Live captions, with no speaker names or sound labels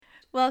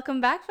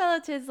Welcome back, fellow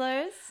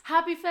Tizzlers.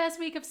 Happy first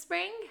week of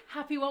spring.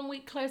 Happy 1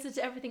 week closer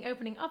to everything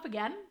opening up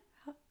again.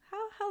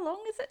 How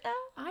long is it now?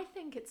 I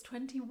think it's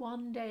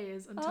 21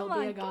 days until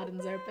my beer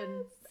gardens goodness.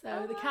 open.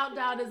 So Oh the my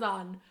countdown is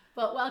on.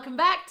 But welcome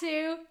back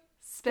to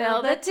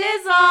Spill the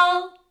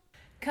Tizzle.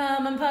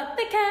 Come and put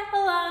the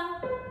kettle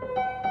on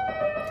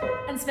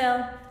and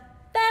spill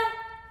the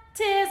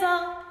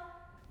tizzle.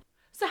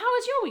 So how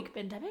has your week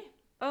been, Debbie?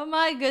 Oh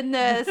my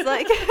goodness.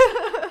 Like,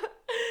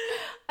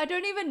 I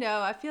don't even know.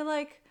 I feel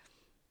like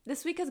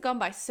this week has gone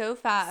by so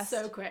fast.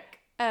 So quick.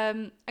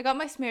 I got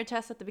my smear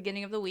test at the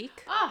beginning of the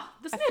week.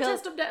 The smear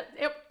test update.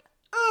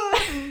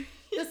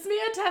 The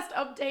smear test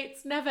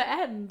updates never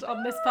end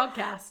on this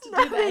podcast,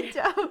 do they?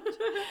 Don't.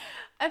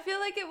 I feel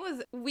like it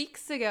was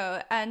weeks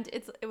ago, and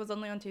it was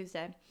only on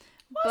Tuesday.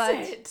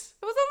 Was it?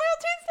 It was only on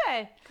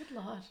Tuesday. Good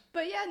lord.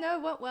 But yeah, no,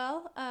 it went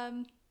well.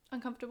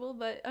 Uncomfortable,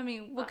 but I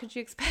mean, what could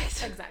you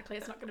expect? Exactly.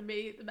 It's not going to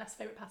be the best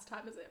favourite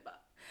pastime, is it? But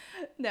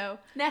No.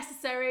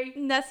 necessary.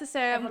 I'm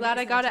Everyone glad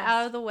I gets got their it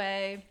out of the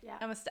way.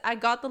 Yeah. I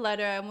got the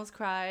letter. I almost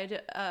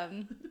cried.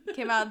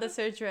 Came out of the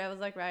surgery. I was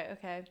like, right,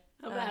 okay.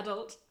 I'm an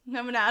adult.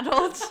 I'm an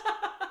adult.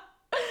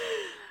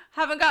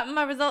 Haven't gotten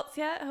my results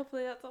yet.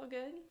 Hopefully that's all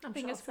good. I'm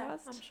Fingers sure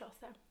crossed. so. I'm sure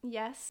so.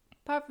 Yes.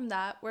 Apart from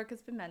that, work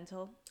has been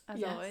mental, as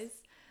Yes. always.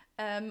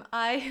 It's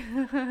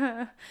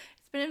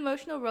been an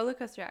emotional roller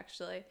coaster,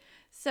 actually.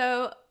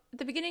 So, at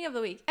the beginning of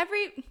the week,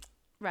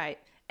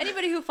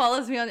 anybody who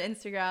follows me on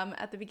Instagram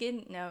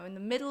in the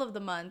middle of the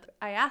month,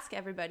 I ask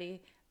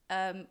everybody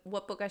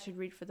what book I should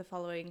read for the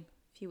following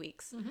few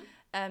weeks.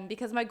 Mm-hmm.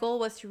 Because my goal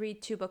was to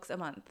read 2 books a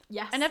month.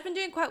 Yes. And I've been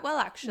doing quite well,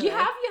 actually. You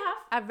have.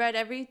 I've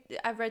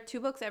read 2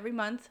 books every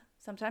month,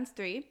 sometimes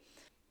 3.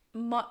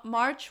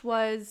 March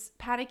was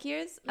Panic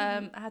Years.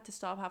 I had to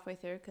stop halfway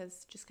through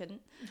because just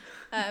couldn't.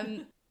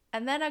 And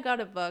then I got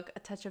a book, A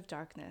Touch of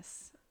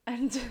Darkness.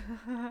 And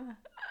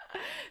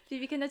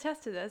Phoebe can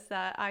attest to this,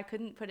 that I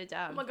couldn't put it Oh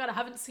down. my god, I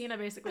haven't seen her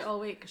basically all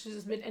week. She's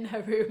just been in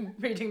her room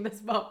reading this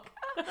book.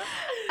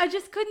 I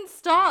just couldn't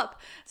stop.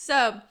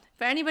 So,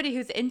 for anybody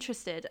who's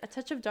interested, A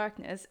Touch of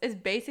Darkness is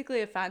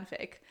basically a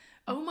fanfic.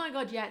 Oh my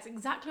god, yeah, it's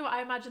exactly what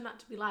I imagine that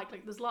to be like.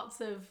 Like, there's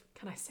lots of,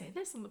 can I say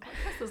this on the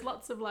podcast? There's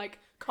lots of, like,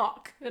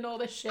 cock and all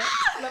this shit.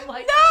 And I'm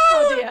like, No!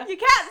 oh dear. You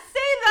can't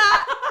say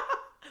that!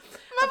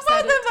 My I've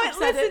said mother it, might I've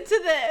said listen it. to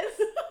this.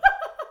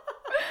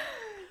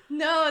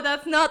 No,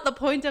 that's not the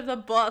point of the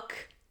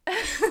book.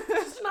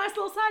 Just a nice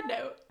little side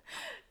note.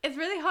 It's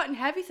really hot and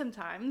heavy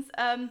sometimes.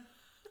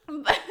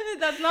 But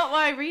that's not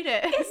why I read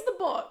it. Is the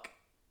book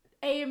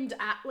aimed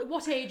at, like,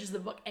 what age is the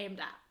book aimed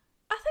at?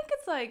 I think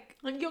it's like,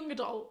 Like, young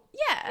adult?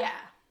 yeah, Yeah.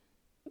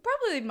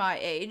 probably my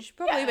age,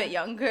 probably a bit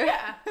younger.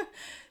 Yeah.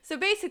 So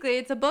basically,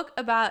 it's a book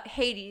about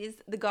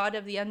Hades, the god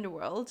of the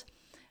underworld,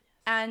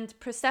 and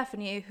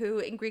Persephone, who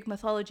in Greek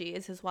mythology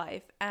is his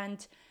wife.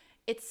 And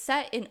it's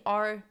set in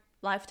our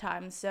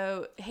lifetime.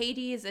 So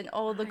Hades and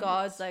all the Right.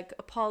 gods, like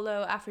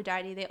Apollo,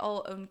 Aphrodite, they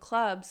all own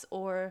clubs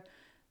or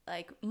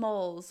like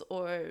malls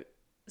or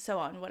so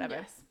on, whatever.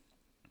 Yes.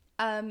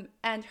 And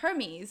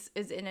Hermes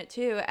is in it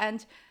too.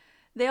 And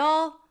they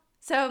all...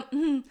 So,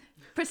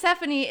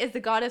 Persephone is the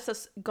goddess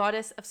of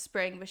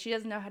spring, but she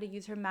doesn't know how to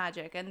use her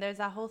magic. And there's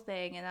that whole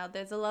thing, and now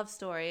there's a love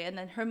story. And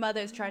then her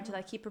mother's trying to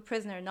like keep her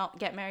prisoner and not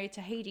get married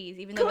to Hades,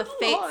 even though Good the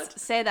fates Lord.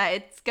 say that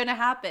it's gonna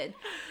happen.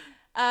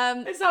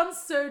 It sounds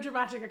so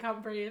dramatic, I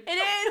can't breathe. It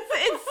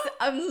is.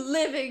 I'm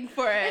living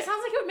for It it.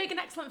 sounds like it would make an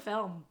excellent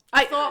film.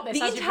 I thought this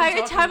the as you've been entire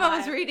talking time I about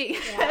was it. reading.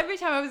 Yeah. Every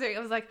time I was reading,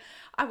 I was like,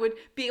 I would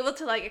be able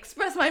to like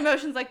express my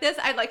emotions like this.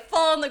 I'd like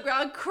fall on the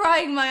ground,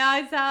 crying my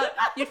eyes out.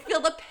 You'd feel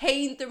the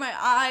pain through my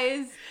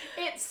eyes.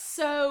 It's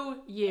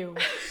so you.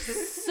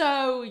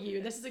 So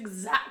you. This is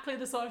exactly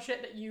the sort of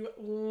shit that you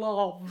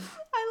love.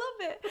 I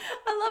love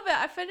it.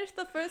 I finished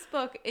the first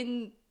book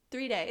in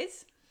 3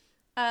 days.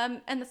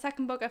 And the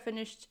second book I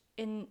finished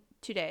in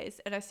 2 days.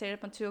 And I stayed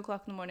up until 2:00 in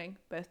the morning,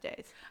 both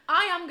days.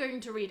 I am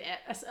going to read it,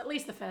 at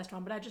least the first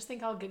one, but I just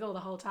think I'll giggle the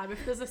whole time.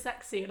 If there's a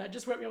sex scene, I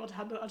just won't be able to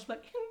handle it. I'll just be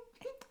like...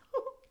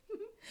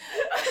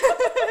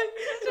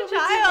 You're such a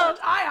child.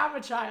 I am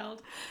a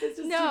child. It's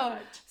just too No.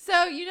 much.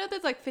 So, you know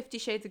there's like 50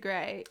 Shades of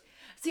Grey.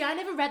 See, I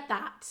never read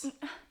that.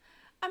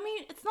 I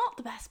mean, it's not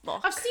the best book.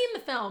 I've seen the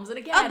films, and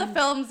again... Oh, the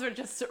films were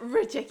just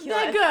ridiculous.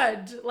 They're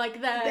good. Like,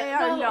 They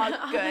are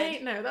not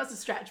good. No, that's a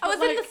stretch. I but,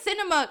 was in like, the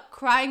cinema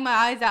crying my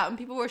eyes out and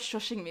people were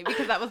shushing me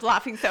because I was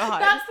laughing so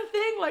hard. That's the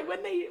thing, like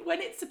when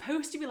it's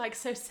supposed to be like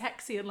so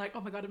sexy and like, oh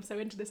my god, I'm so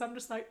into this, I'm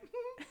just like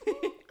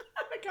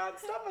I can't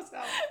stop myself.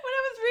 When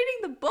I was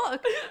reading the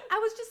book, I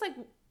was just like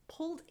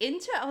pulled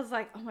into it. I was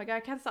like, oh my god, I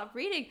can't stop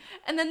reading.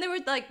 And then there were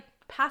like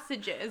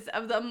passages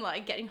of them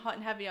like getting hot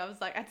and heavy. I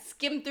was like, I'd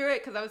skim through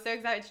it because I was so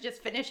excited to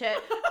just finish it.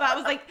 But I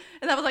was like,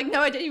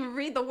 no, I didn't even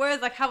read the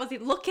words. Like, how was he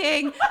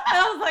looking? And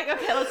I was like,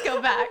 okay, let's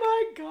go back.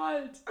 Oh my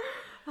god.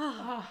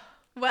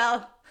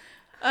 Well,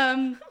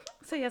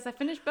 so yes, I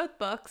finished both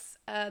books.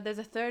 There's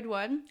a third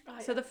one.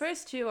 So the yes.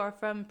 first 2 are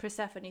from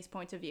Persephone's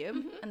point of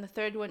view, and the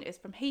third one is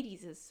from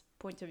Hades'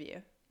 point of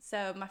view.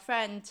 So my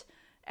friend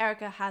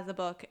Erica has a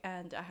book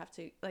and I have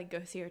to like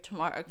go see her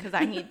tomorrow because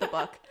I need the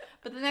book.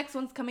 But the next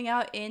one's coming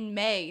out in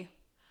May.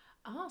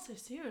 Oh, so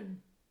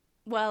soon.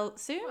 Well,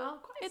 soon? Well,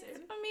 quite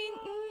soon. I mean,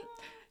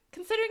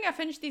 considering I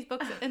finished these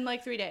books in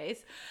like 3 days.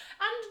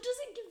 And does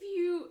it give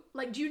you,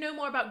 like, do you know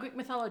more about Greek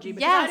mythology?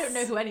 Because Yes. I don't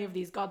know who any of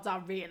these gods are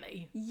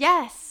really.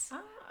 Yes.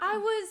 Ah. I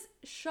was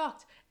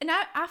shocked. And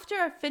after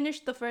I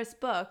finished the first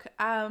book,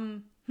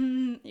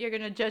 you're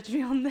going to judge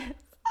me on this.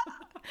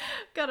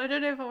 God, I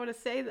don't know if I want to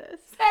say this.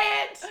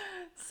 Say it!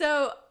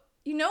 So,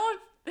 you know what?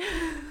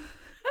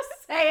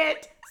 Say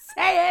it!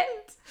 Say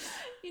it!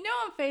 You know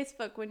on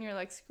Facebook when you're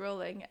like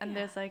scrolling and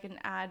there's like an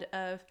ad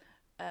of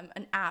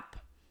an app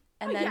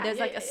and then there's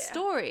like a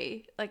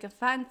story, like a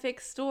fanfic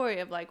story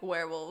of like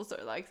werewolves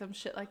or like some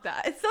shit like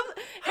that. It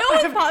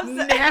always pops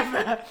up.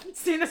 Never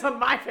seen this on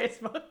my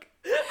Facebook.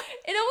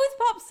 It always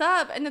pops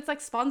up and it's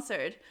like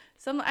sponsored.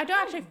 So I don't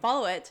actually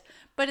follow it,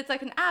 but it's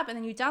like an app and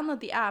then you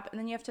download the app and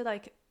then you have to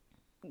like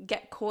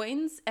get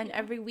coins and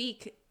every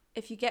week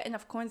if you get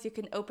enough coins you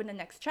can open the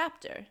next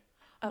chapter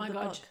of the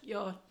book.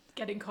 You're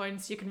getting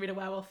coins so you can read a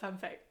werewolf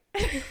fanfic.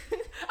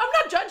 I'm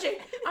not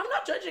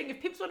judging.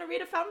 If people want to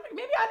read a fanfic,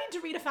 maybe I need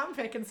to read a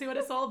fanfic and see what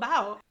it's all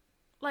about.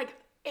 Like,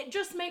 it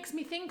just makes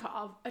me think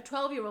of a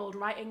 12-year-old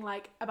writing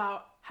like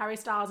about Harry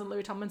Styles and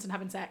Louis Tomlinson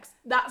having sex.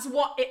 That's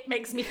what it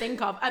makes me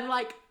think of. And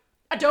like,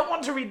 I don't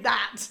want to read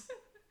that.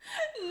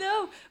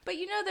 No, but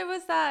you know there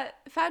was that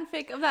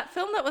fanfic of that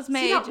film that was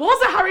made. See, that was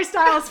a Harry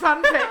Styles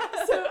fanfic.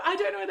 So I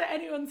don't know whether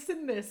anyone's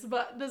seen this,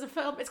 but there's a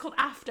film, it's called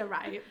After,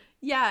 right?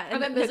 Yeah,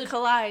 and then there's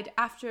Collide,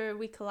 After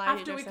We Collided.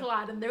 After We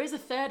Collide, and there is a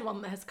third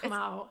one that has come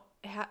out.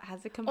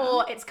 Has it come out?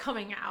 Or it's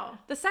coming out.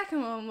 The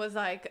second one was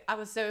like, I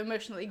was so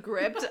emotionally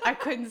gripped, I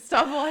couldn't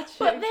stop watching.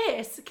 But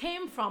this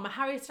came from a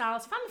Harry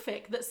Styles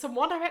fanfic that some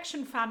One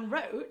Direction fan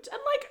wrote,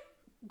 and like,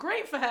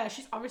 great for her.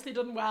 She's obviously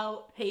done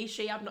well.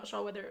 She, I'm not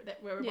sure whether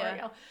we're a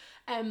girl.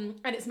 And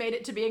it's made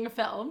it to being a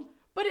film.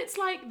 But it's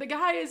like, the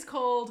guy is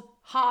called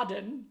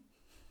Harden.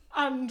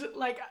 And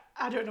like,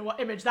 I don't know what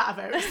image that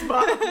evokes,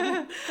 but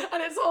and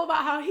it's all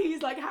about how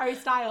he's like Harry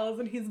Styles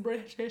and he's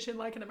British in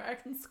like an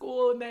American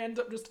school and they end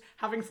up just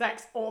having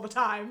sex all the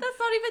time. That's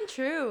not even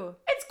true.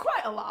 It's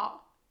quite a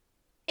lot.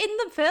 In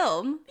the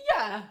film?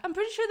 Yeah. I'm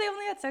pretty sure they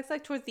only had sex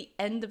like towards the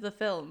end of the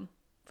film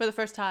for the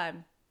first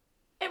time.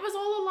 It was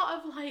all a lot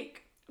of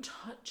like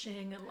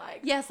touching and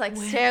like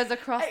stairs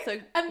across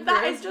the and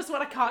that is just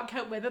what I can't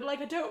cope with. And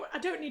like I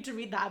don't need to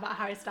read that about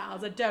Harry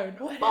Styles. I don't.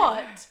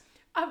 But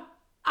I'm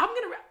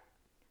gonna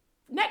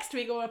next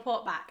week I'll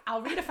report back.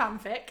 I'll read a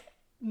fanfic,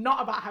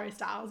 not about Harry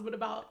Styles, but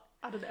about,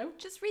 I don't know.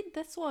 Just read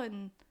this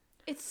one.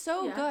 It's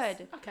so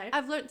good. Okay.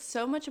 I've learned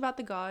so much about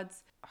the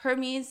gods.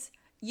 Hermes,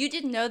 you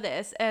didn't know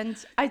this, and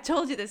I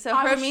told you this. So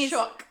I Hermes. was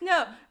shook.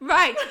 No,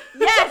 right.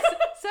 Yes.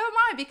 So am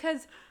I,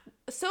 because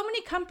so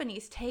many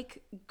companies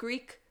take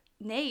Greek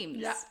names.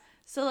 Yeah.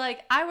 So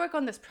like I work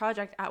on this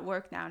project at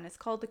work now, and it's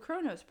called the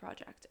Chronos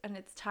Project, and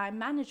it's time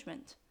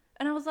management.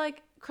 And I was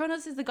like,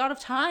 Kronos is the god of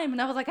time.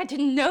 And I was like, I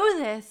didn't know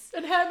this.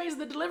 And Hermes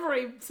the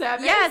delivery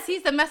service. Yes,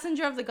 he's the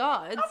messenger of the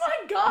gods. Oh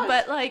my god.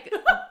 But like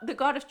the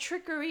god of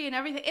trickery and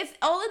everything. It's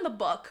all in the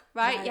book,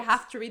 right? Right. You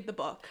have to read the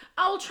book.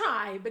 I'll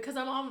try because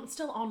I'm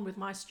still on with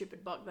my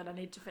stupid book that I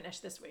need to finish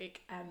this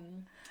week.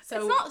 So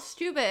It's not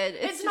stupid.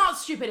 It's not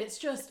stupid. It's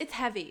just It's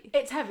heavy.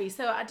 It's heavy.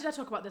 So did I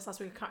talk about this last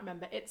week? I can't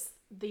remember. It's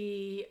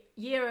the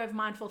Year of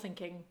Mindful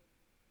Thinking.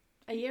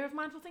 A Year of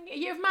Mindful Thinking? A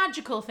Year of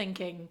Magical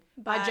Thinking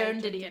by Joan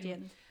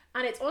Didion.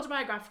 And it's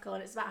autobiographical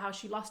and it's about how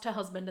she lost her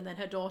husband and then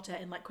her daughter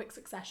in like quick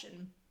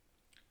succession.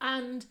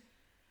 And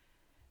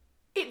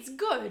it's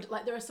good.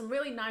 Like there are some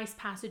really nice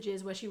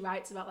passages where she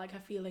writes about like her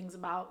feelings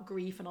about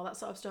grief and all that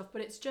sort of stuff,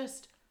 but it's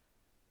just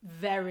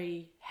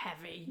very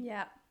heavy.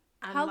 Yeah.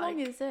 And How long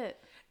is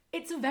it?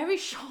 It's a very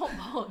short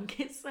book.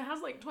 It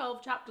has like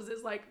 12 chapters.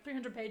 It's like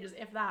 300 pages,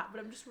 if that.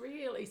 But I'm just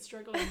really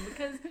struggling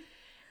because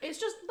it's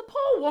just the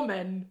poor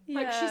woman.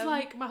 Like she's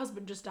like, my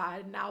husband just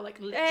died and now like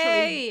literally...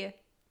 Hey!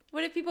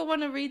 What if people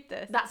want to read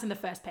this? That's in the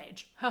first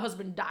page. Her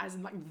husband dies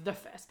in like the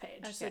first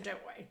page, so don't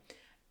worry.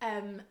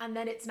 And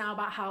then it's now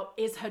about how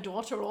is her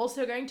daughter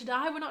also going to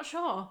die? We're not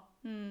sure.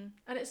 And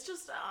it's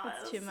just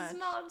It's too much.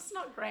 It's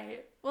not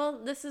great.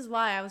 Well, this is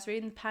why I was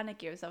reading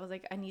Panic Years. I was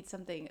like, I need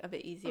something a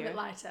bit easier, A bit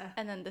lighter.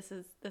 And then this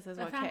is A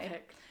what fanfic. came.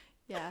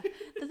 Yeah.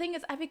 The thing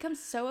is, I become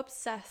so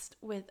obsessed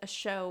with a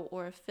show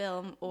or a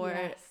film or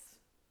Yes.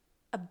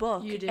 a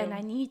book, You do. and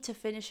I need to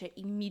finish it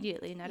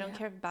immediately. And I don't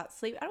care about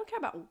sleep. I don't care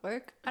about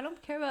work. I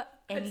don't care about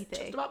anything. It's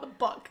just about the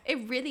book.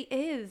 It really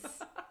is.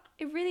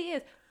 It really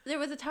is. There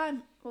was a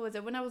time, what was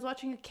it, when I was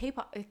watching a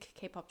K-pop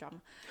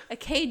drama, a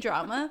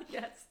K-drama,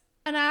 Yes.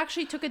 and I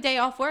actually took a day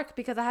off work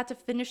because I had to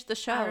finish the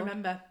show. I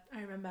remember.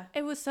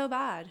 It was so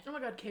bad. Oh my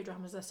god,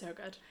 K-dramas are so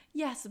good.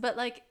 Yes, but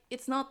like,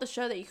 it's not the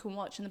show that you can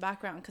watch in the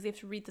background because you have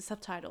to read the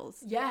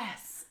subtitles.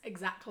 Yes,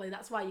 exactly.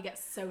 That's why you get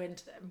so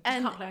into them. You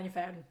And- can't play on your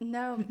phone.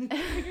 No.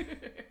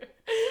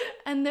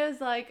 And there's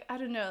like, I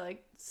don't know,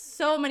 like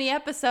so many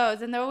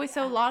episodes and they're always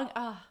so long.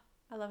 Ah,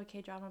 I love a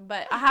K-drama,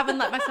 but I haven't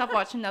let myself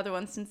watch another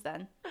one since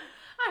then.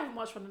 I haven't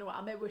watched one in a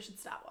while. Maybe we should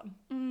start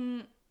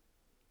one.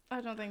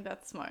 I don't think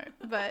that's smart,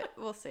 but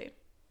we'll see.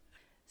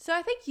 So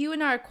I think you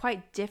and I are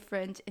quite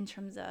different in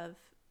terms of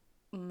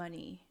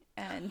money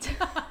and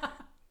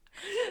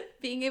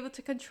being able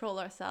to control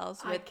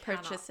ourselves with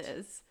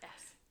purchases.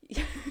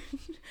 Yes.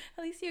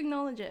 At least you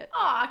acknowledge it.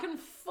 Oh, I can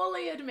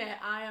fully admit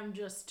I am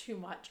just too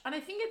much. And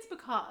I think it's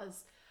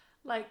because,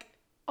 like,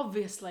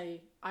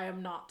 obviously I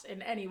am not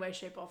in any way,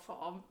 shape or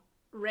form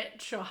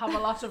rich or have a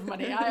lot of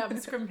money. I am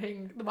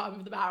scrimping the bottom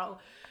of the barrel.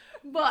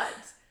 But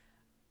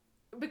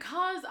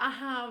because I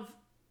have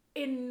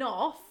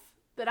enough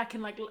that I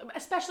can, like,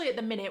 especially at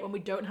the minute when we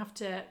don't have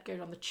to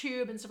go on the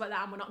tube and stuff like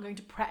that and we're not going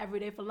to Pret every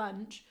day for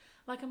lunch,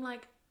 like, I'm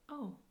like,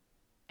 oh,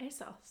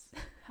 ASOS,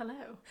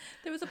 hello.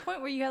 There was a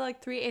point where you had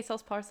like 3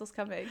 ASOS parcels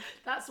coming.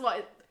 That's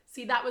what,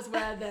 see, that was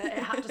where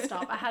it had to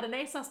stop. I had an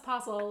ASOS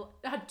parcel,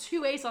 I had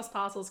 2 ASOS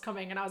parcels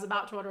coming and I was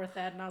about to order a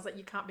third and I was like,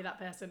 you can't be that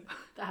person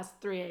that has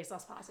 3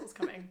 ASOS parcels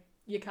coming.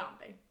 You can't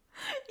be.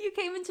 You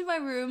came into my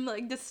room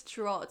like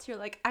distraught. You're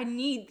like, I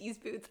need these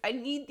boots. I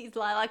need these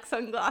lilac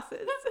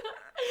sunglasses.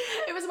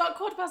 It was about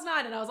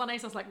 9:15 and I was on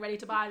ASOS like ready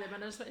to buy them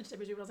and I just went into the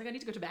room and I was like, I need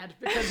to go to bed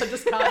because I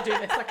just can't do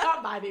this. I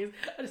can't buy these.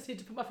 I just need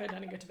to put my phone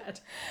down and go to bed.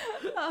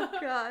 Oh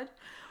God.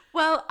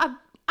 Well,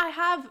 I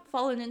have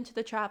fallen into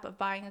the trap of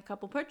buying a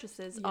couple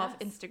purchases off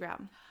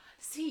Instagram.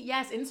 See,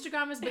 yes,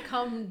 Instagram has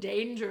become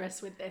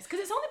dangerous with this because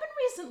it's only been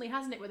recently,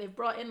 hasn't it, where they've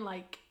brought in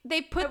like...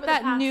 They put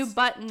that new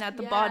button at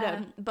the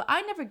bottom, but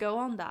I never go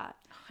on that.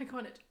 I go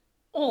on it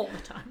all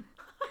the time.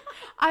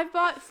 I've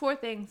bought 4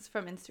 things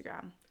from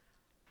Instagram.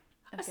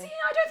 Okay. See,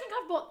 I don't think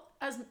I've bought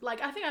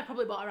I think I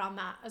probably bought around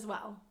that as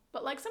well.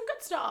 But like some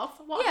good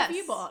stuff. What have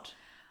you bought?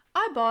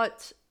 I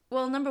bought,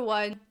 well, number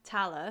 1,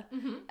 Tala.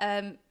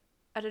 Mm-hmm.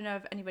 I don't know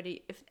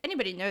if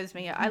anybody knows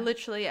me. I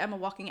literally am a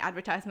walking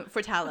advertisement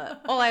for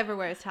Tala. All I ever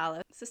wear is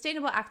Tala.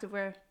 Sustainable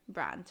activewear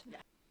brand. Yeah.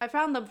 I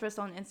found them first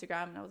on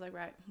Instagram and I was like,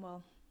 right,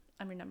 well,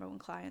 I'm your number 1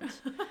 client.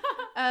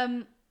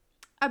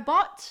 I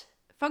bought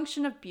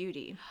Function of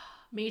Beauty.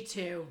 Me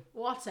too.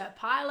 What a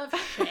pile of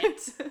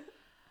shit.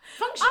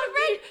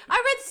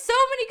 I read so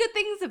many good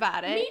things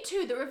about it. Me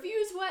too. The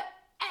reviews were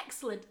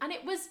excellent and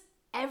it was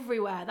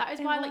everywhere. That is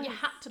why like you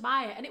had to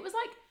buy it. And it was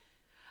like,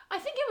 I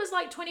think it was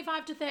like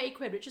 25 to 30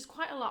 quid, which is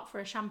quite a lot for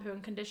a shampoo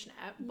and conditioner.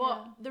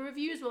 But the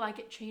reviews were like,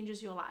 it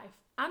changes your life.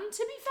 And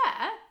to be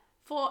fair,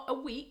 for a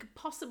week,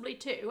 possibly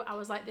 2, I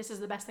was like, this is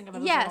the best thing I've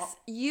ever bought. Yes,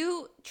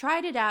 you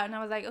tried it out and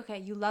I was like, okay,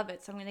 you love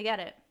it, so I'm going to get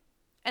it.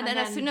 And then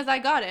as soon as I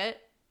got it,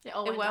 it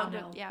all went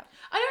downhill. Yeah.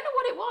 I don't know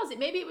what it was.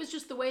 Maybe it was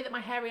just the way that my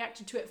hair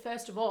reacted to it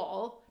first of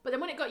all. But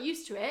then when it got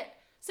used to it,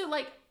 so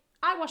like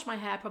I wash my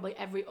hair probably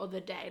every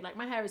other day. Like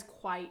my hair is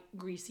quite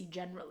greasy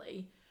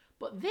generally.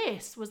 But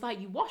this was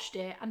like you washed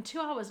it and 2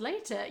 hours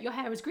later your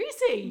hair was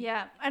greasy.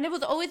 Yeah. And it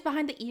was always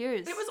behind the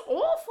ears. It was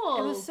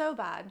awful. It was so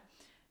bad.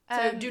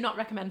 So do not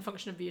recommend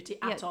Function of Beauty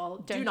at all.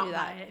 Do not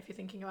buy it if you're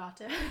thinking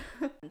about it.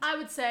 I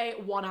would say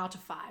 1 out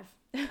of 5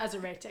 as a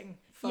rating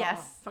for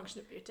Function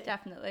of Beauty.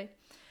 Definitely.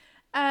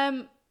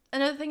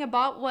 Another thing I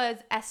bought was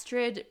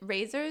Estrid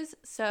razors.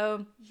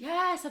 So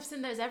yes, I've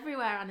seen those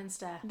everywhere on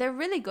Insta. They're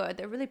really good.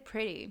 They're really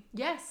pretty.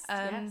 Yes.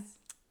 Yes.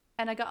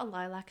 And I got a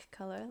lilac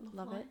color.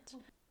 Love it.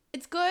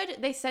 It's good.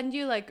 They send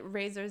you like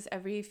razors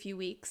every few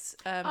weeks.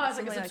 It's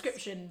like a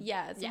subscription.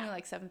 It's only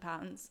like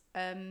 £7.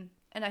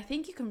 And I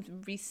think you can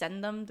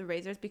resend them, the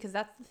razors, because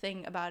that's the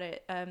thing about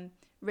it.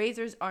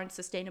 Razors aren't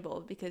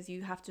sustainable because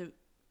you have to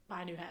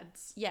buy new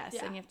heads. Yes,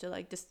 and you have to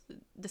like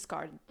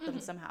discard them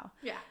somehow.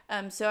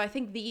 Yeah. So I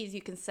think these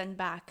you can send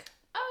back.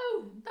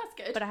 Oh, that's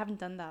good. But I haven't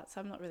done that, so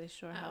I'm not really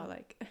sure how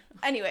like.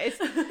 Anyways,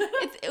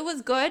 it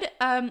was good.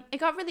 It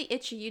got really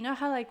itchy. You know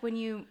how like when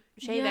you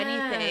shave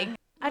anything,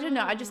 I don't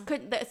know. I just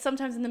couldn't.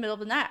 Sometimes in the middle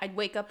of the night, I'd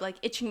wake up like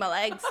itching my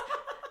legs.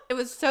 It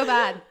was so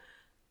bad.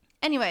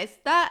 Anyways,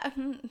 that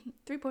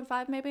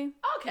 3.5 maybe.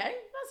 Okay,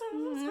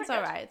 that's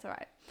all right. It's all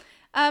right.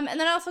 And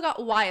then I also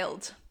got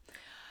Wild.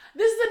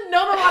 This is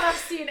another one I've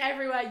seen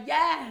everywhere.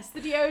 Yes, the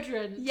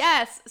deodorant.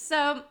 Yes.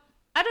 So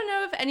I don't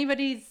know if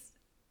anybody's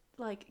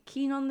like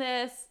keen on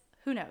this.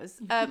 Who knows?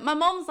 My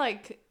mom's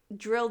like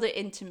drilled it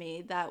into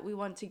me that we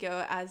want to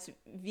go as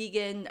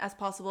vegan as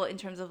possible in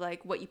terms of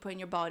like what you put in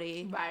your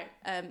body.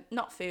 Right.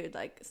 Not food,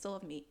 like still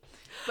have meat.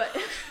 But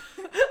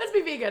let's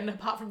be vegan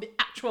apart from the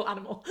actual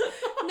animal.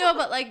 No,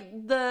 but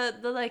like the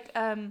like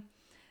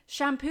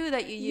shampoo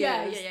that you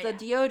use, the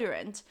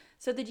deodorant.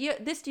 So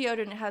this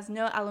deodorant has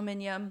no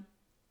aluminium,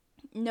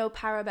 no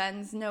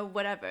parabens, no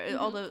whatever,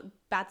 all the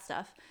bad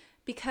stuff.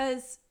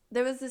 Because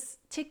there was this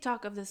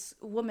TikTok of this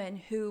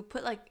woman who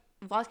put like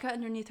vodka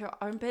underneath her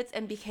armpits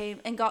and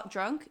got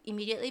drunk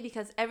immediately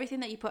because everything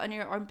that you put under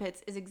your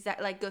armpits is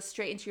goes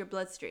straight into your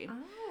bloodstream.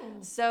 Oh.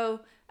 So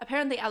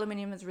apparently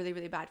aluminium is really,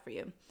 really bad for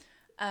you.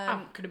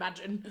 I could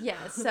imagine.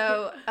 Yeah.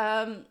 So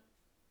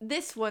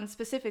this one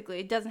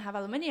specifically doesn't have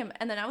aluminium,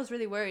 and then I was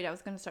really worried I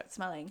was going to start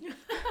smelling.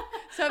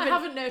 So I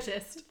haven't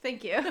noticed.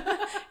 Thank you.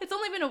 It's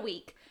only been a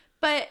week,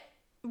 but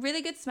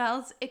really good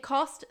smells. It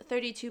cost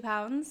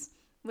 £32.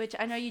 which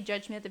I know you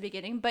judged me at the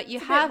beginning, but you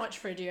It's a have bit much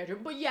for a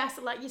deodorant, but yes,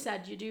 like you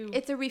said, you do.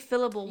 it's a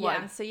refillable Yeah.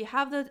 one. So you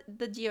have the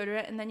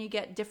deodorant and then you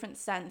get different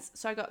scents.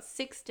 So I got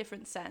 6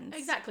 different scents.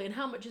 Exactly, and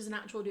how much is an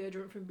actual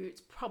deodorant from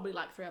Boots? Probably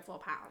like £3 or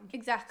 £4.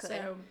 Exactly.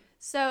 So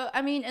So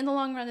I mean, in the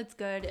long run, it's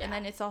good, Yeah. and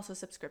then it's also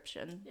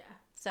subscription. yeah.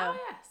 So Oh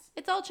yes.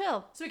 it's all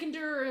chill. So we can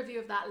do a review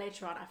of that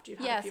later on after you've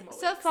had a Yes. few more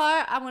So weeks.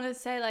 far, I want to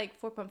say like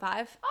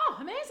 4.5, Oh,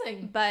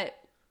 amazing. but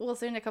we'll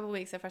see in a couple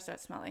weeks if I start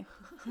smelling.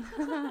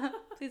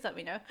 Please let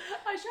me know.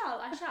 I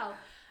shall.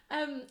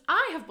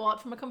 I have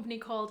bought from a company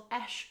called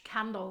Esh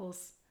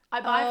Candles.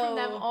 I buy from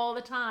them Oh. all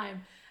the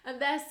time,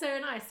 and they're so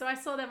nice. So I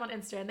saw them on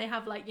Insta, and they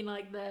have like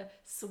like the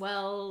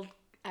swell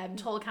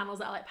tall candles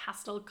that are like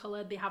pastel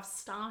coloured. They have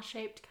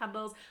star-shaped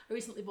candles. I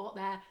recently bought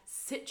their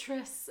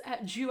citrus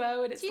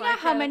duo, and it's Do you like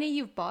know how many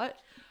you've bought?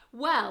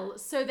 Well,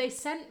 so they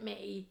sent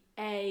me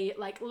a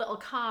like little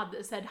card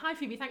that said, "Hi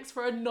Phoebe, thanks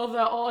for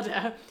another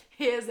order.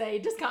 Here's a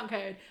discount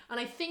code." And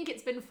I think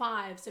it's been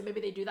 5, so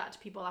maybe they do that to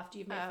people after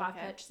you've made Oh, 5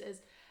 okay.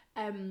 purchases.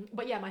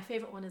 But yeah, my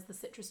favourite one is the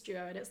citrus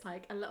duo, and it's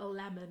like a little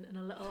lemon and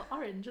a little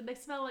orange, and they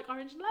smell like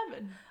orange and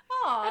lemon.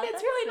 Oh, And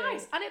it's really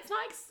nice, and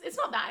it's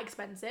not that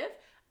expensive,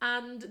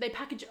 and they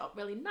package it up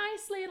really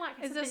nicely. And like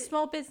I Is said, it a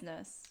small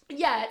business?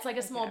 yeah, it's like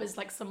a small Okay. business,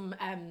 like some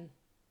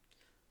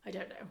I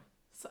don't know,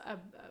 so,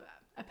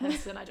 a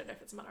person. I don't know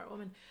if it's a man or a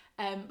woman.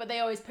 But they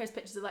always post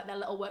pictures of like their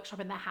little workshop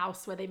in their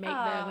house where they make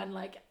them, Oh. and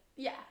like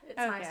yeah, it's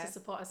nice Okay. to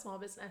support a small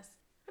business.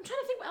 I'm trying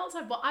to think what else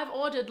I've bought. I've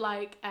ordered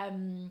like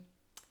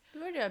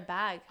You ordered a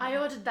bag. I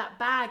huh? ordered that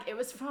bag. It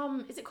was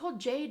from, is it called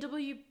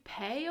JW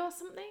Pay or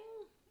something?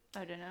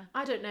 I don't know.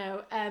 I don't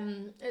know.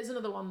 It's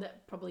another one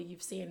that probably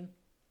you've seen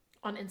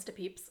on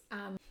Instapeeps.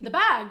 The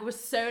bag was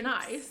so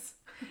nice.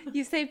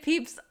 You say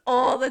peeps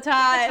all the I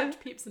time.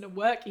 typed peeps in a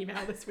work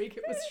email this week.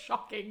 It was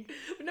shocking,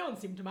 but no one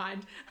seemed to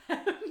mind.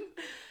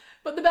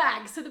 But the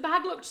bag, so the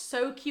bag looked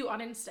so cute on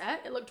Insta.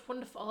 It looked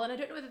wonderful, and I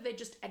don't know whether they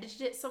just edited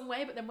it some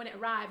way, but then when it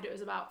arrived, it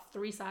was about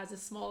 3 sizes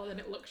smaller than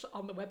it looked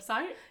on the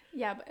website.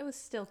 Yeah, but it was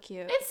still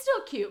cute. It's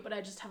still cute, but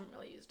I just haven't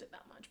really used it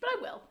that much. But I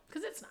will,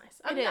 because it's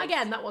nice. I It mean, is.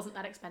 again, that wasn't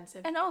that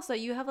expensive. And also,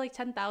 you have like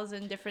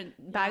 10,000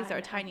 different bags I that are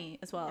know. tiny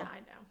as well. Yeah, I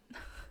know.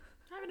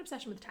 I have an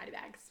obsession with tiny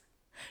bags.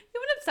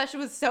 You have an obsession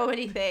with so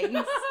many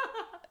things.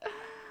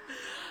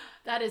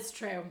 That is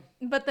true.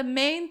 But the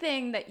main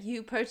thing that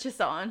you purchase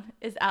on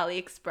is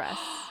AliExpress.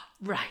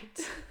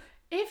 Right.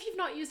 If you've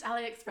not used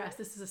AliExpress,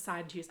 this is a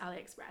sign to use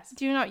AliExpress.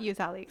 Do not use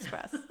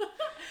AliExpress.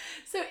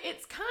 So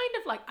it's kind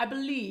of like, I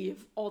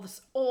believe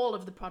all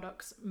of the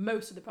products,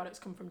 most of the products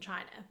come from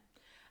China.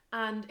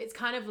 And it's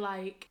kind of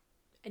like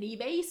an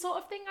eBay sort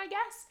of thing, I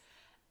guess.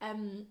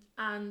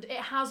 And it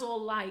has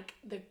all like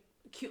the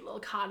cute little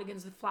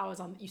cardigans with flowers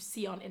on that you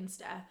see on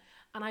Insta.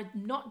 And I'm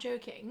not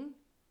joking,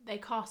 they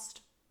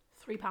cost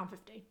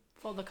 £3.50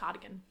 for the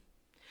cardigan.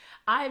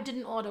 I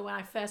didn't order when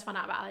I first found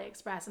out about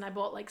AliExpress, and I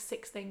bought like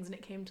 6 things and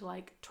it came to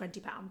like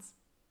 £20.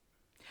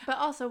 But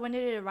also, when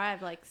did it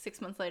arrive? Like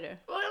 6 months later.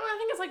 Well, I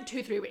think it's like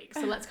 2-3 weeks,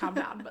 so let's calm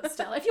down. But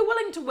still, if you're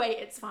willing to wait,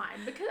 it's fine.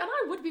 And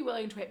I would be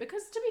willing to wait,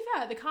 because to be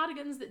fair, the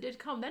cardigans that did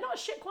come, they're not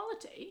shit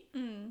quality.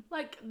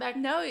 Like they're.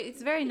 No,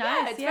 it's very Yeah,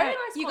 nice. it's very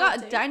nice You got a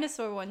quality.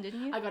 dinosaur one,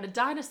 didn't you? I got a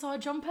dinosaur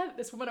jumper that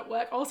this woman at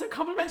work also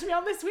complimented me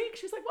on this week.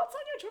 She was like, "What's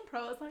on your jumper?"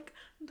 I was like,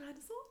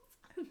 "Dinosaurs."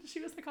 And she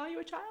was like, "Are you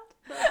a child?"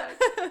 And I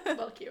was like,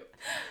 "Well, cute."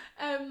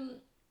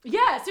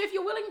 Yeah, so if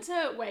you're willing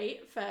to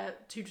wait for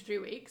 2 to 3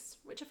 weeks,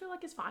 which I feel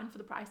like is fine for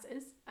the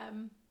prices,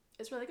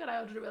 it's really good. I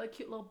ordered a really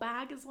cute little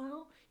bag as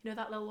well. You know,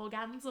 that little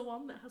organza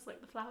one that has like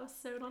the flowers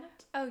sewn on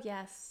it? Oh,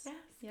 yes. Yes,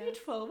 Yeah.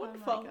 beautiful,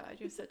 wonderful. Oh my god,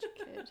 you're such a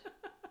kid.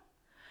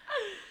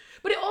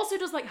 But it also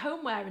does like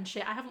homeware and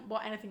shit. I haven't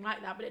bought anything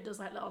like that, but it does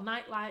like little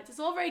night lights. It's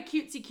all very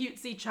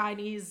cutesy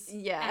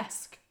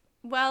Chinese-esque.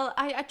 Well,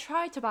 I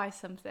tried to buy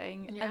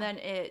something Yeah. and then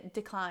it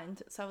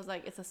declined. So I was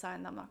like, it's a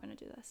sign that I'm not going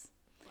to do this.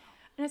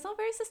 And it's not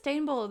very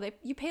sustainable.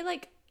 You pay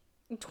like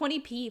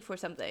 20p for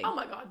something. Oh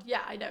my god,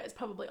 yeah, I know. It's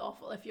probably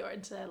awful if you're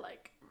into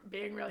like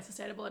being really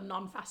sustainable and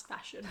non-fast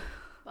fashion.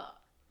 But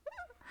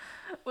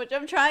Which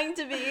I'm trying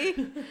to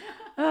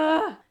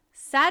be.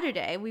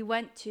 Saturday, we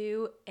went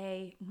to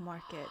a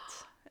market.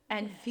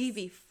 And Yes.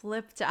 Phoebe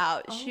flipped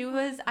out. Oh She my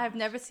was, I've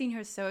never seen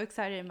her so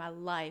excited in my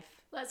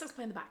life. let's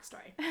explain the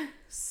backstory.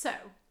 So,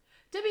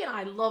 Debbie and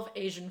I love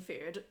Asian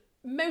food.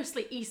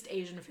 Mostly East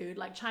Asian food,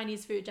 like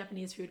Chinese food,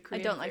 Japanese food,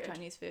 Korean I don't like food.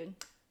 Chinese food.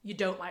 You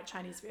don't like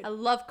Chinese food. I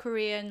love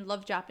Korean,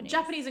 love Japanese.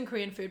 Japanese and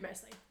Korean food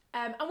mostly.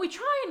 And we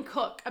try and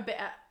cook a bit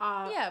at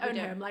our Yeah, we own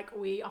do. home. Like,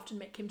 we often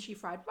make kimchi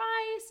fried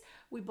rice.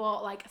 We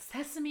bought like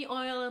sesame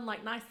oil and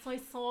like nice soy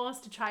sauce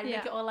to try and make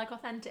Yeah. it all like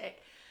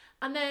authentic.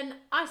 And then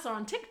I saw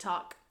on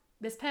TikTok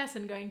this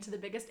person going to the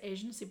biggest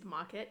Asian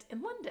supermarket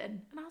in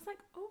London. And I was like,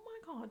 oh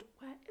my God,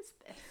 where is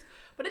this?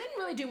 But I didn't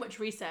really do much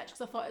research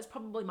because I thought it was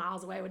probably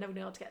miles away. We're never going to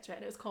be able to get to it.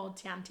 And it was called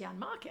Tian Tian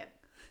Market.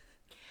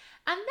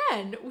 And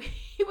then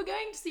we were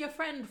going to see a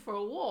friend for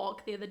a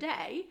walk the other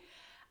day.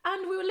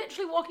 And we were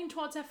literally walking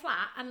towards her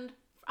flat. And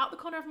out the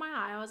corner of my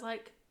eye, I was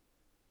like,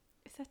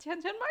 Is that Tian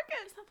Tian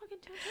Market? is that fucking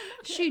Tian Tian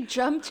Market? She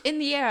jumped in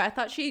the air. I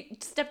thought she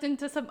stepped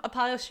into a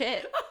pile of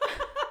shit.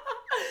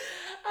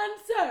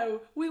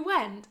 So we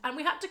went and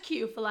we had to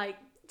queue for like,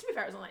 to be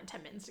fair, it was only like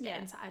 10 minutes to get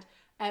inside.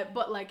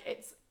 But like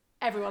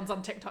everyone's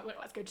on TikTok, like,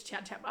 let's go to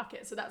Tian Tian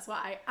Market. So that's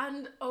why.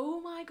 And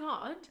oh my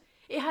God,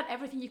 it had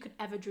everything you could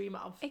ever dream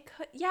of. It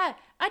could, yeah.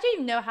 I didn't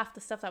even know half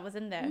the stuff that was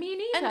in there. Me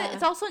neither. And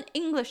it's also in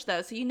English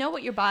though, so you know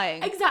what you're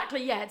buying.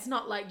 Exactly, yeah. It's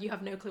not like you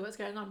have no clue what's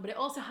going on, but it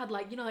also had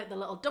like, you know, like the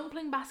little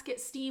dumpling basket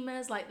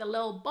steamers, like the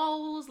little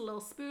bowls,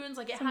 little spoons,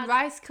 like it Some had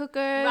rice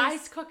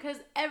cookers,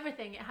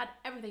 everything. It had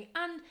everything.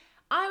 And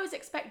I was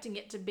expecting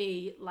it to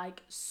be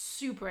like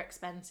super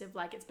expensive,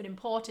 like it's been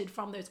imported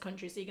from those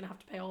countries, so you're gonna have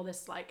to pay all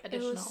this like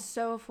additional. It was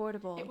so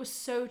affordable. It was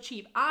so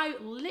cheap. I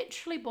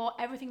literally bought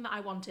everything that I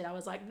wanted. I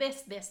was like,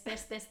 this,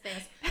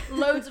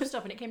 loads of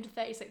stuff, and it came to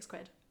 36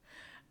 quid.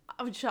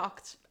 I was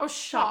shocked. I was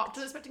shocked. I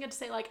was expecting it to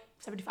say like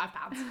 £75.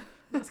 I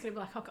was gonna be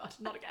like, oh God,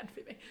 not again,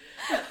 Phoebe.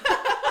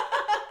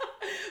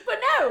 But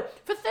no,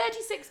 for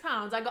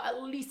 £36, I got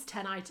at least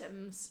 10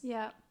 items.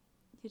 Yeah.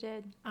 You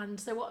did. And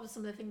so what were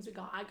some of the things we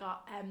got? I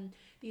got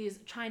these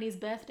Chinese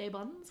birthday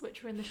buns,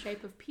 which were in the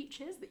shape of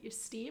peaches that you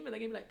steam, and they're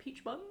going to be like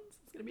peach buns.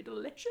 It's going to be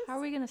delicious. How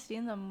are we going to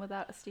steam them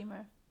without a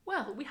steamer?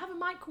 Well, we have a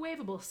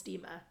microwavable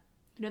steamer.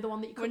 You know, the one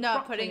that you cook We're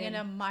not broccoli putting in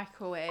a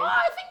microwave. Oh,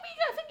 I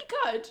think you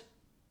could.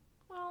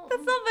 Well,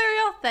 that's not very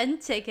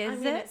authentic,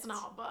 is it? It's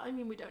not, but I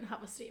mean, we don't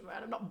have a steamer,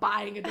 and I'm not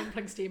buying a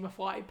dumpling steamer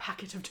for a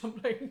packet of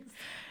dumplings.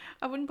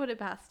 I wouldn't put it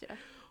past you.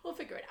 We'll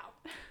figure it out.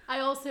 I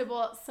also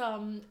bought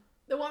some...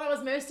 The one I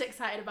was most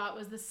excited about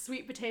was the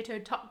sweet potato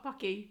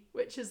tteokbokki,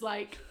 which is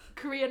like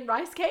Korean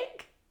rice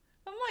cake.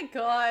 Oh my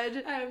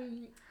God.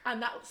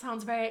 And that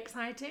sounds very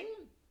exciting.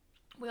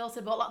 We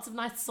also bought lots of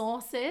nice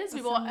sauces.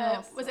 We bought,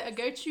 was it a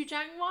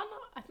gochujang one?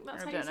 I think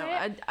that's how you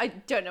say it. I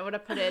don't know what I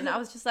put in. I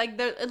was just like,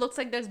 it looks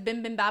like there's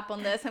bibimbap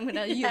on this. I'm going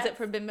to use it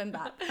for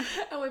bibimbap.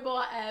 And we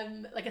bought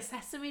like a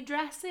sesame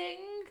dressing.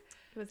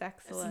 It was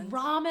excellent. Some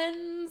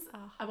ramens.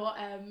 Oh. I bought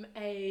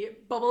a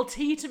bubble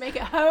tea to make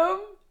at home.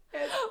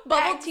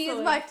 Bubble tea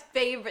is my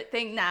favorite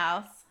thing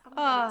now.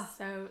 Oh,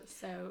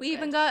 so we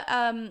even got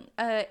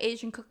a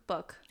Asian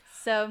cookbook.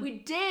 So we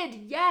did,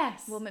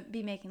 yes. We'll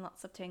be making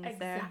lots of things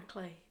there.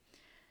 Exactly.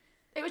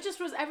 It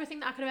was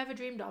everything that I could have ever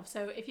dreamed of.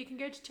 So if you can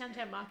go to Tian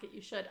Tian Market,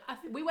 you should.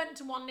 We went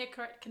to one near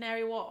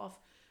Canary Wharf,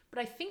 but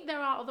I think there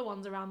are other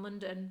ones around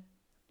London.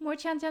 More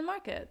Tian Tian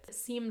Market. It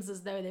seems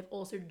as though they've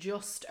also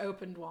just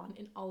opened one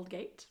in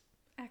Aldgate.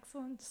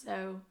 Excellent.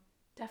 So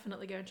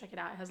definitely go and check it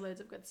out. It has loads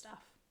of good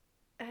stuff.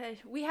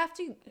 We have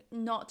to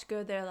not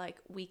go there like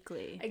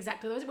weekly.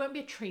 Exactly, otherwise it won't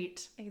be a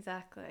treat.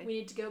 Exactly. We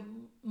need to go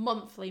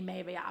monthly,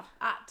 maybe at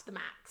the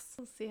max.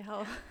 We'll see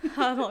how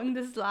long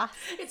this lasts.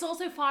 It's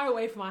also far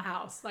away from our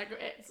house. Like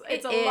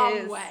it's a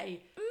long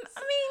way.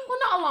 I mean, well,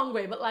 not a long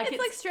way, but like it's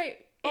like straight.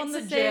 It's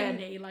a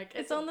journey. Like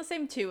it's on the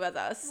same two as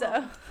us. So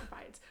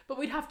right, but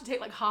we'd have to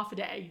take like half a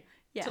day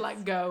to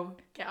like go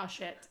get our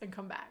shit and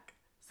come back.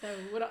 So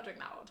we're not doing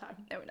that all the time.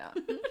 No, we're not.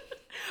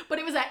 But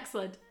it was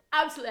excellent.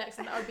 Absolutely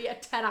excellent. That would be a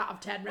 10 out of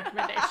 10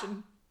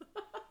 recommendation.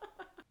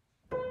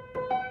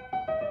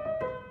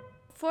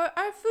 For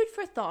our food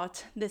for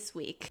thought this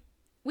week,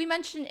 we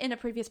mentioned in a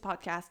previous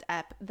podcast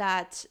ep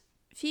that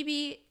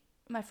Phoebe,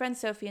 my friend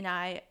Sophie, and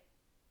I,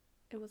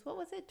 what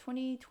was it?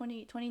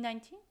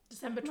 2019?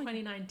 December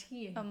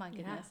 2019. Oh my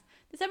goodness.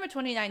 Yeah. December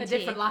 2019. A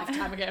different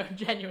lifetime ago,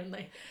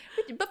 genuinely.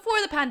 Before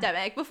the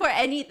pandemic, before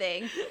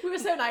anything. We were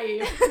so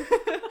naive.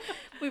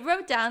 We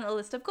wrote down a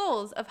list of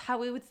goals of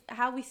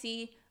how we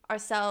see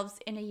ourselves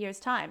in a year's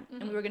time.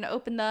 Mm-hmm. And we were going to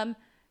open them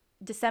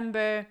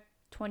December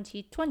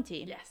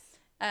 2020. Yes.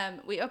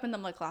 We opened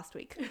them like last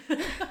week.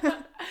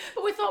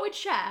 But we thought we'd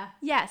share.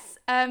 Yes.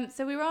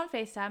 So we were on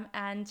FaceTime,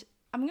 and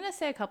I'm going to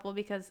say a couple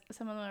because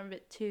some of them are a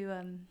bit too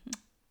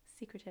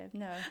secretive.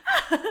 No.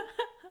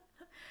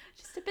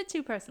 Just a bit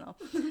too personal.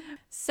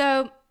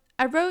 So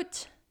I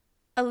wrote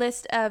a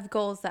list of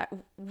goals that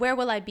where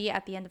will I be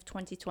at the end of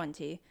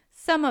 2020?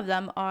 Some of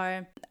them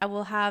are, I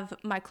will have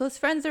my close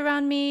friends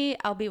around me.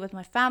 I'll be with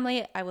my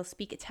family. I will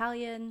speak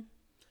Italian.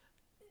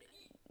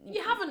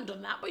 You haven't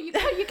done that, but you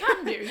can do. You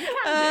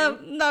can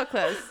do. Not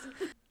close.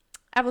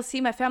 I will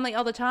see my family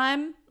all the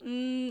time.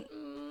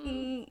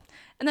 And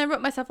I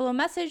wrote myself a little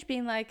message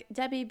being like,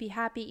 Debbie, be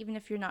happy even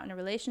if you're not in a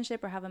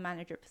relationship or have a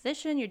manager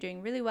position. You're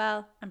doing really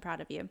well. I'm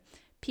proud of you.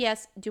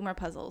 P.S. Do more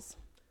puzzles.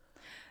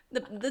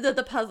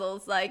 The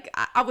puzzles, like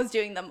I was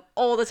doing them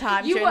all the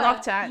time during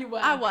lockdown. You were.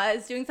 I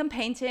was doing some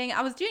painting.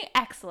 I was doing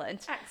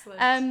excellent.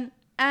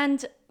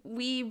 And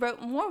we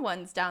wrote more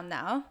ones down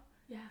now.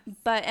 Yes.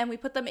 And we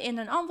put them in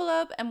an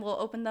envelope and we'll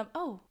open them.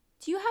 Oh,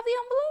 do you have the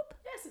envelope?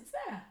 Yes, it's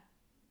there.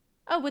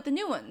 Oh, with the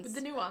new ones. With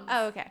the new ones.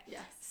 Oh, okay.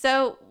 Yes.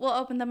 So we'll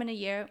open them in a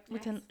year. We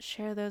can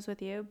share those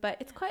with you, but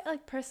it's quite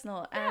like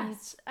personal.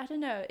 Yes. And I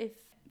don't know if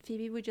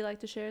Phoebe, would you like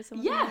to share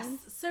some? Yes.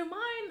 So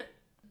mine.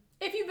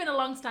 If you've been a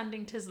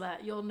long-standing Tizzler,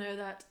 you'll know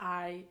that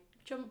I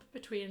jump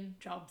between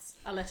jobs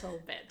a little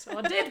bit,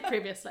 or did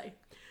previously.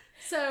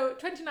 So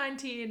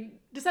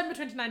December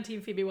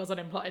 2019, Phoebe was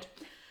unemployed.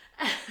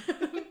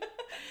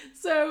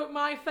 So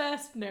my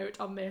first note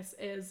on this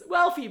is,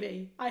 well,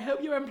 Phoebe, I hope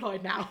you're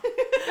employed now.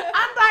 And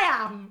I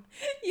am.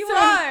 You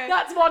are.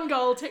 That's one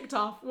goal ticked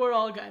off. We're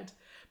all good.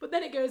 But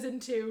then it goes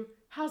into,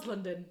 how's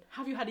London?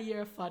 Have you had a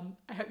year of fun?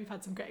 I hope you've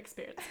had some great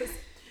experiences.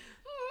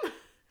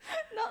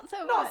 Not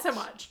so Not so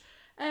much.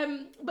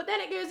 But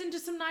then it goes into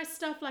some nice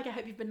stuff, like I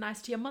hope you've been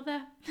nice to your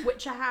mother,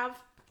 which I have.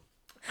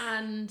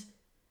 And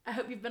I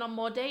hope you've been on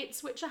more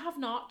dates, which I have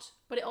not.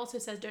 But it also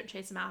says don't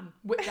chase a man,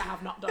 which I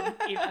have not done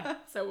either.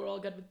 So we're all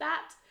good with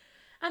that.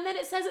 And then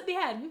it says at the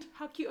end,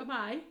 how cute am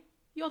I?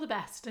 You're the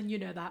best, and you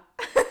know that.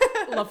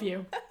 Love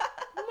you.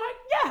 I'm like,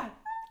 yeah,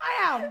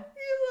 I am. You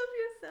love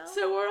yourself.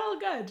 So we're all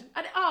good.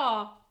 And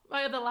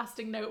my other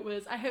lasting note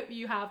was, I hope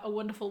you have a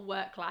wonderful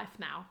work life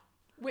now,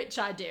 which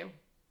I do.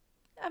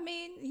 I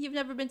mean, you've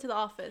never been to the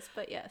office,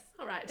 but yes.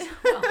 All right.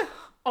 Well,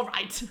 all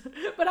right.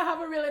 But I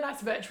have a really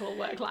nice virtual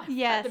work life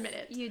at the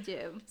minute. You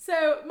do.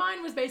 So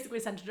mine was basically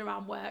centered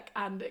around work,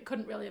 and it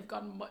couldn't really have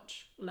gone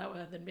much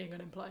lower than being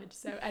unemployed.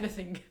 So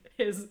anything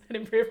is an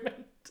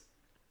improvement.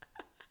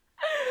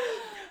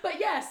 But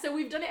yeah, so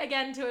we've done it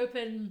again to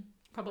open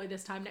probably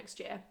this time next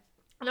year.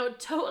 And I would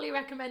totally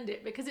recommend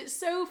it because it's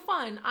so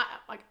fun.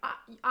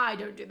 I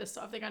don't do this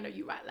sort of thing. I know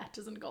you write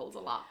letters and goals a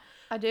lot.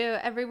 I do.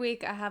 Every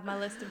week I have my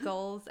list of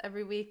goals.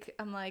 Every week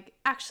I'm like,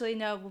 actually,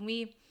 no,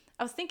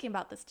 I was thinking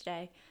about this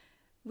today.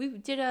 We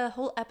did a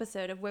whole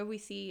episode of where we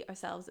see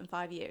ourselves in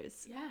 5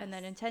 years. Yes. And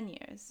then in 10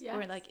 years. Yes.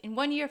 Or like in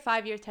 1 year,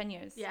 5 years, 10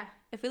 years. Yeah.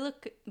 If we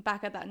look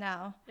back at that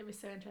now. It'd be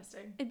so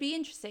interesting. It'd be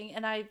interesting.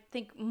 And I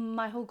think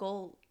my whole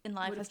goal in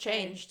life has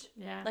changed.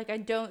 Yeah. Like I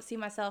don't see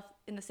myself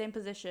in the same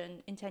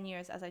position in 10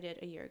 years as I did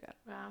a year ago.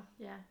 Wow.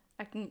 Yeah.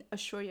 I can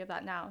assure you of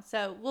that now.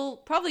 So we'll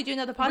probably do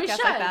another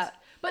podcast like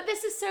that. But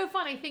this is so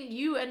fun. I think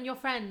you and your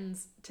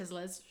friends,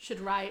 Tizzlers, should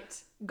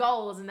write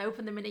goals and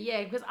open them in a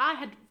year because I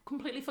had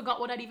completely forgot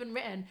what I'd even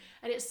written.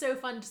 And it's so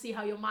fun to see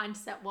how your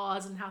mindset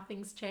was and how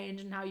things change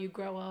and how you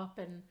grow up.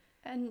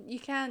 And you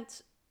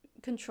can't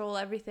control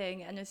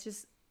everything. And it's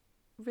just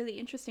really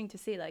interesting to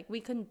see. Like we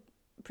couldn't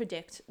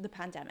predict the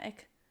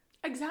pandemic.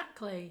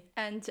 Exactly.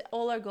 And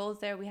all our goals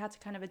there, we had to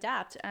kind of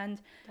adapt.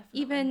 And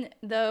Definitely. even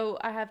though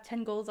I have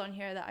 10 goals on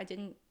here that I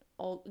didn't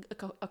all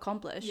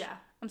accomplish, Yeah.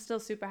 I'm still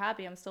super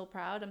happy. I'm still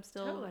proud. I'm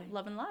still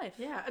loving life.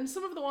 Yeah. And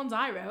some of the ones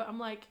I wrote, I'm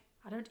like,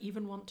 I don't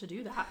even want to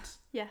do that.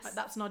 Yes. Like,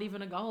 that's not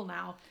even a goal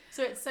now.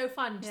 So it's so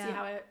fun to see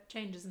how it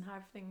changes and how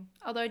everything.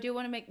 Although I do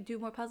want to do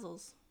more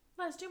puzzles.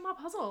 Let's do more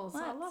puzzles.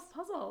 I Let's. love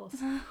puzzles.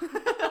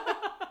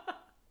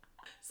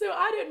 So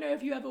I don't know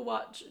if you ever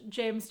watch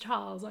James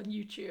Charles on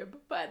YouTube,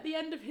 but at the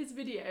end of his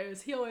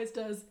videos, he always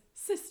does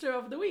Sister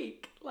of the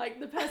Week, like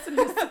the person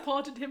who's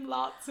supported him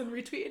lots and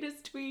retweeted his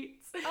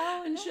tweets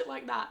and shit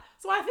like that.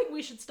 So I think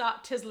we should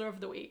start Tizzler of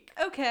the Week.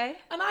 Okay.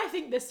 And I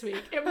think this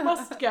week it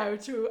must go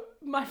to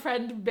my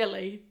friend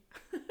Billy.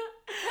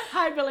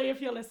 Hi Billy, if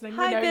you're listening.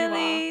 Hi we know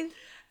Billy. You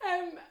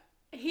are.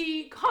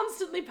 He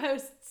constantly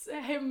posts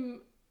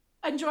him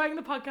enjoying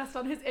the podcast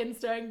on his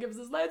Insta and gives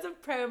us loads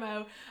of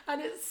promo,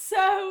 and it's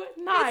so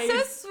nice.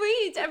 It's so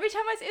sweet. Every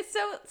time I see it's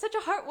such a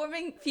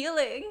heartwarming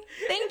feeling.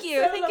 Thank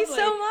you. So Thank you so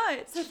lovely.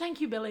 much. So thank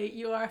you, Billy.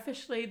 You are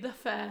officially the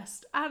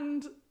first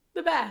and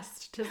the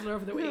best Tizzler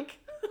of the Week.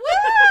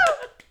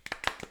 Woo!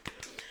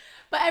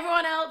 But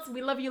everyone else,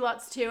 we love you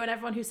lots too, and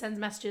everyone who sends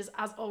messages,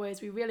 as always,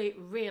 we really,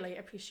 really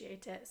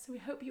appreciate it. So we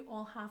hope you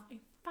all have a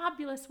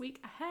fabulous week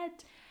ahead.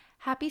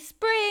 Happy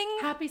spring.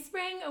 Happy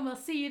spring, and we'll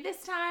see you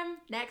this time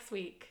next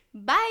week.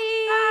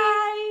 Bye.